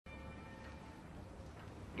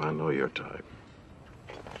I know your type.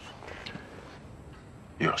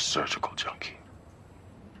 You're a surgical junkie.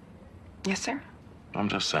 Yes, sir? I'm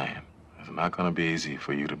just saying, it's not going to be easy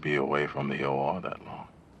for you to be away from the OR that long.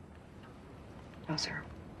 No, sir.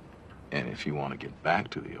 And if you want to get back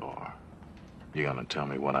to the OR, you're going to tell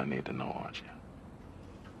me what I need to know, aren't you?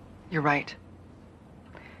 You're right.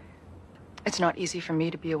 It's not easy for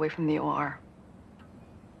me to be away from the OR.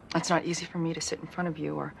 It's not easy for me to sit in front of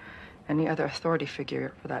you or any other authority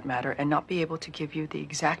figure, for that matter, and not be able to give you the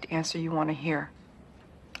exact answer you want to hear.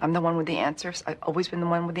 I'm the one with the answers. I've always been the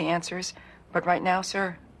one with the answers. But right now,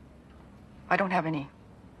 sir, I don't have any.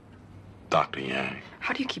 Dr. Yang.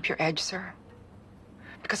 How do you keep your edge, sir?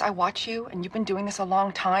 Because I watch you, and you've been doing this a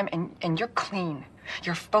long time, and you're clean.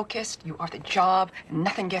 You're focused, you are the job, and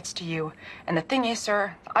nothing gets to you. And the thing is,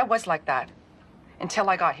 sir, I was like that until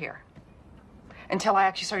I got here. Until I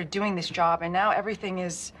actually started doing this job, and now everything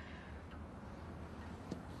is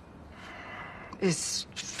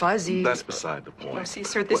fuzzy. That's beside the point. No, see,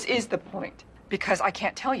 sir, this is the point. Because I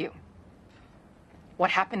can't tell you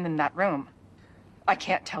what happened in that room. I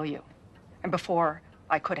can't tell you. And before,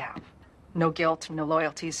 I could have. No guilt, no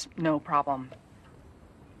loyalties, no problem.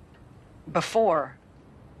 Before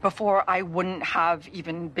I wouldn't have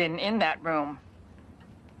even been in that room.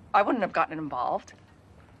 I wouldn't have gotten involved.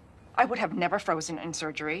 I would have never frozen in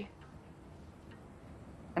surgery.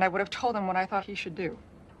 And I would have told him what I thought he should do.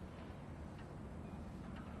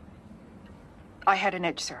 I had an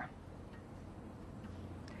edge, sir.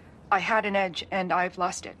 I had an edge, and I've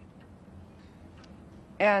lost it.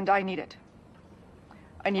 And I need it.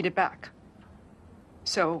 I need it back.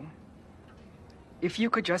 So, if you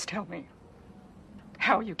could just tell me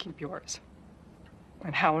how you keep yours,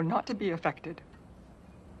 and how not to be affected.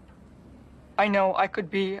 I know I could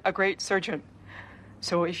be a great surgeon,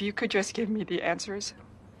 so if you could just give me the answers,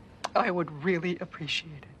 I would really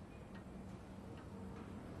appreciate it.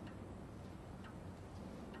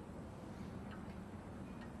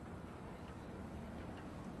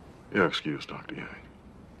 You're excused, Dr. Yang.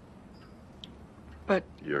 But...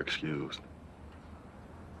 You're excused.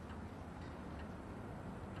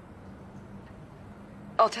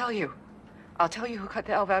 I'll tell you. I'll tell you who cut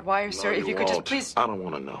the LVAD wire, sir, if you could just please... I don't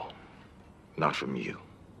want to know. Not from you.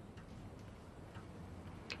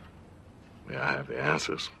 Yeah, I have the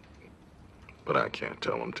answers, but I can't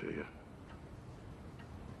tell them to you.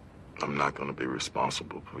 I'm not going to be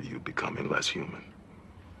responsible for you becoming less human.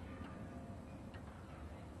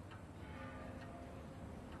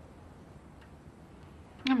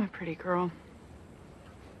 I'm a pretty girl.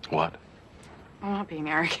 What? I'm not being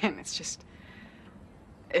arrogant.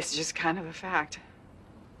 It's just kind of a fact.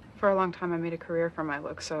 For a long time, I made a career for my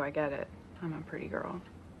looks, so I get it. I'm a pretty girl.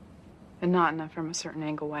 And not in a from a certain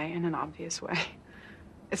angle way, in an obvious way.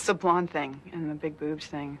 It's the blonde thing and the big boobs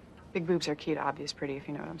thing. Big boobs are key to obvious pretty, if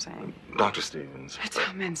you know what I'm saying. Dr. Stevens. That's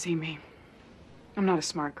how men see me. I'm not a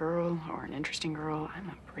smart girl or an interesting girl. I'm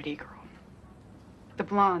a pretty girl. The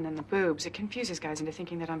blonde and the boobs, it confuses guys into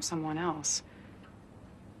thinking that I'm someone else.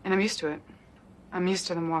 And I'm used to it. I'm used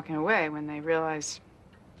to them walking away when they realize...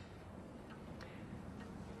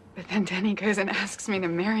 But then Denny goes and asks me to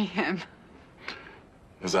marry him.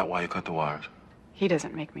 Is that why you cut the wires? He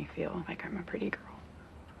doesn't make me feel like I'm a pretty girl.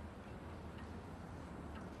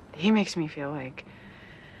 He makes me feel like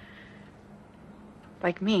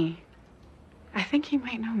me. I think he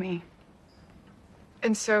might know me.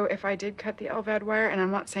 And so if I did cut the LVAD wire, and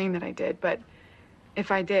I'm not saying that I did, but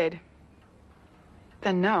if I did,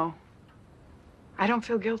 then no. I don't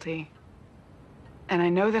feel guilty. And I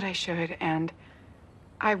know that I should, and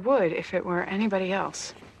I would if it were anybody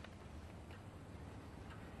else.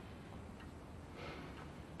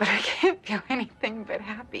 But I can't feel anything but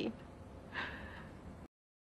happy.